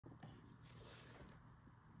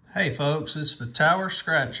Hey folks, it's the Tower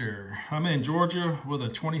Scratcher. I'm in Georgia with a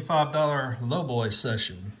 $25 Lowboy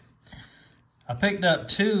session. I picked up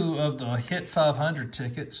two of the Hit 500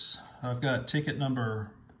 tickets. I've got ticket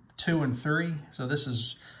number 2 and 3, so this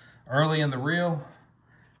is early in the reel.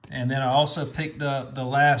 And then I also picked up the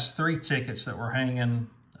last 3 tickets that were hanging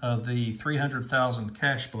of the 300,000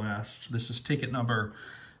 Cash Blast. This is ticket number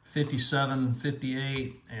 57,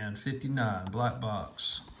 58, and 59, black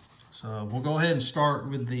box. So we'll go ahead and start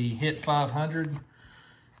with the Hit 500.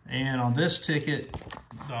 And on this ticket,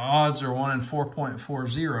 the odds are 1 in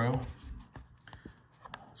 4.40.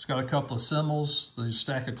 It's got a couple of symbols, the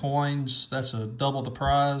stack of coins, that's a double the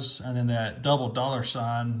prize. And then that double dollar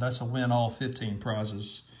sign, that's a win all 15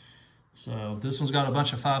 prizes. So this one's got a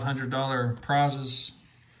bunch of $500 prizes.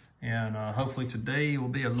 And hopefully today will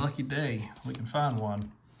be a lucky day. We can find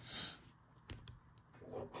one.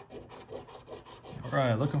 All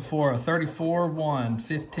right, looking for a 34, 1,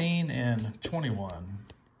 15, and 21.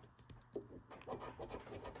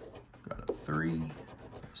 Got a 3,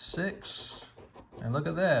 6, and look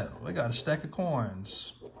at that. We got a stack of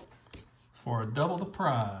coins for double the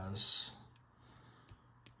prize.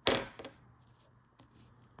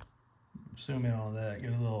 Zoom in on that,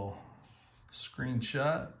 get a little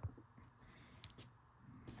screenshot.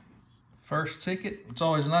 First ticket, it's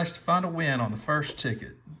always nice to find a win on the first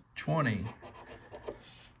ticket. 20.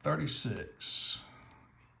 36,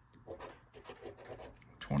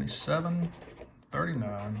 27,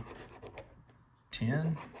 39,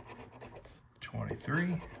 10,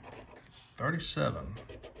 23, 37,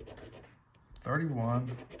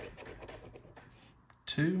 31,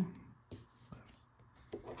 2,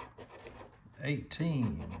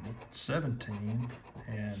 18, 17,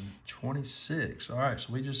 and 26. All right,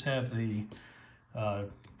 so we just have the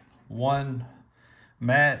one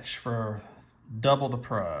match for double the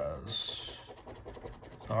prize.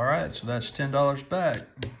 All right, so that's $10 back.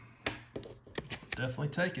 Definitely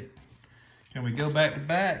take it. Can we go back to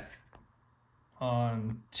back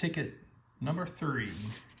on ticket number 3?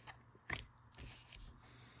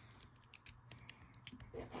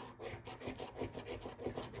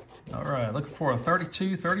 All right, looking for a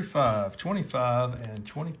 32, 35, 25, and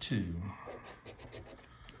 22.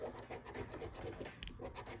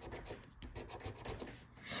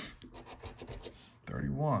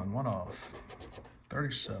 31, 1 off,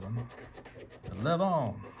 37,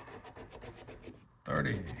 11,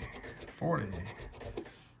 30, 40,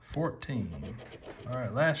 14. All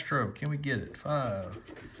right, last stroke, can we get it? 5,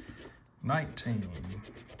 19,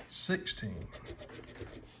 16,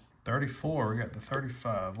 34, we got the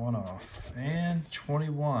 35, 1 off, and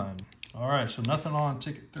 21. All right, so nothing on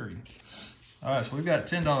ticket 3. All right, so we've got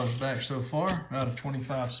 $10 back so far out of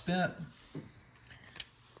 25 spent.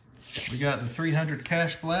 We got the 300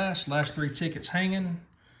 Cash Blast, last 3 tickets hanging.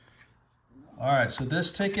 All right, so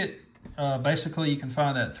this ticket, basically you can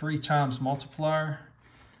find that 3 times multiplier.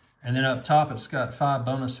 And then up top, it's got 5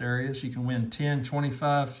 bonus areas. You can win 10,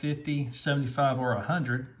 25, 50, 75, or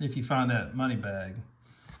 100 if you find that money bag.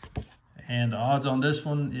 And the odds on this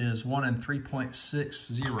one is 1 in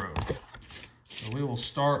 3.60. So we will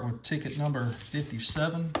start with ticket number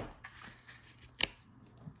 57.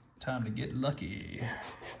 Time to get lucky.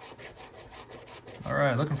 All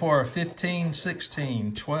right, looking for a 15,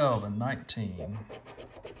 16, 12, and 19.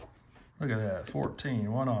 Look at that,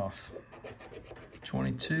 14, 1 off.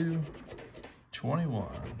 22, 21,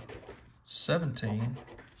 17,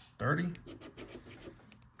 30,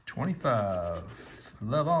 25,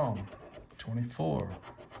 11, 24,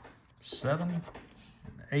 7, and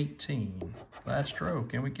 18. Last row,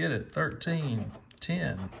 can we get it? 13,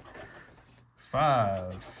 10,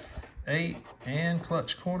 5, 8, and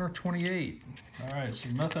clutch corner 28. All right, so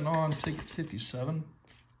nothing on ticket 57.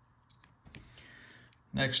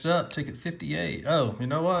 Next up, ticket 58. Oh, you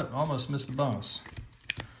know what? Almost missed the bonus.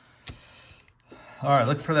 All right,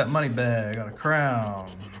 looking for that money bag. Got a crown,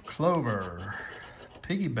 a clover,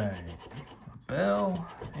 piggy bank, a bell,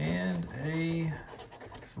 and a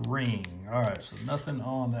ring. All right, so nothing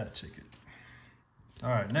on that ticket. All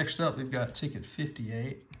right, next up, we've got ticket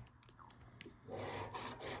 58.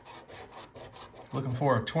 Looking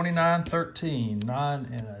for a 29, 13, 9,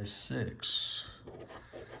 and a 6.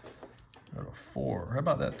 Got a 4. How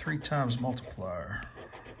about that 3 times multiplier?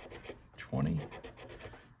 20,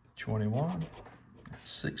 21,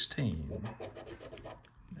 16,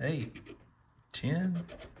 8, 10,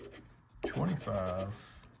 25,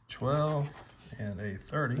 12, and a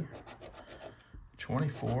 30,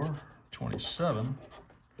 24, 27,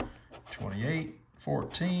 28,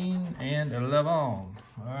 14, and 11. All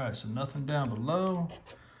right, so nothing down below.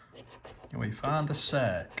 Can we find the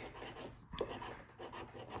sack?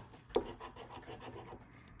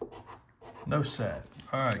 No set.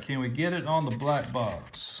 All right, can we get it on the black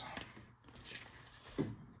box?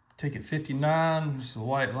 Ticket 59, it's the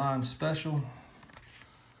white line special.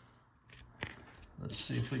 Let's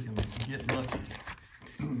see if we can get lucky.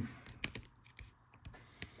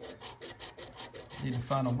 Need to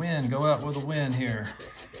find a win, go out with a win here.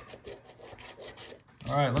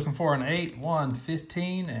 All right, looking for an 8, 1,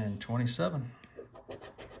 15, and 27.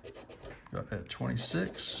 Got that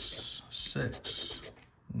 26, 6,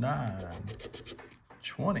 9,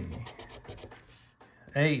 20,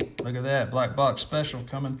 8. Look at that, black box special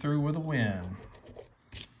coming through with a win.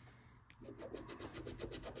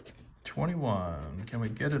 21. Can we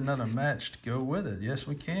get another match to go with it? Yes,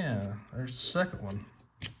 we can. There's the second one.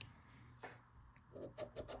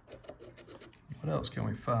 What else can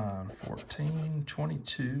we find? 14,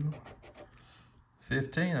 22,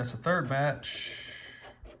 15. That's the third match.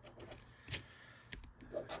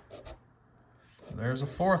 There's a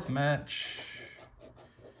fourth match.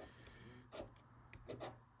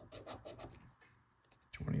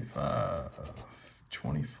 25,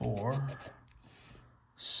 24,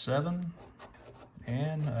 7,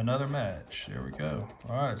 and another match. There we go.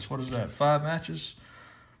 All right, so what is that? 5 matches.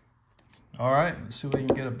 All right, let's see if we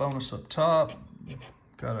can get a bonus up top.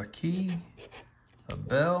 Got a key, a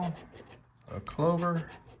bell, a clover,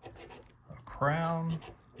 a crown,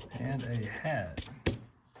 and a hat.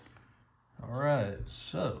 All right,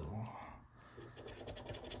 so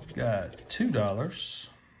we've got $2, $2,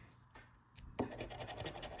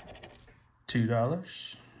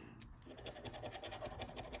 $2,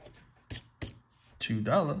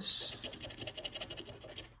 $2,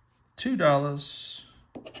 $2,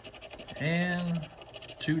 and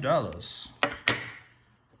 $2.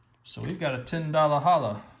 So we've got a $10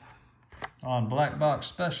 holla on Black Box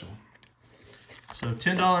Special. So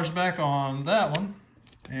 $10 back on that one,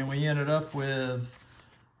 and we ended up with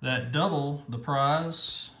that double the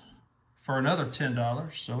prize for another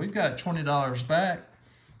 $10. So we've got $20 back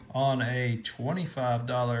on a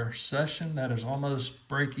 $25 session. That is almost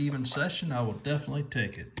break-even session. I will definitely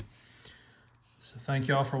take it. So thank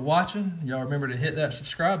y'all for watching. Y'all remember to hit that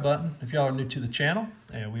subscribe button if y'all are new to the channel,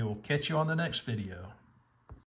 and we will catch you on the next video.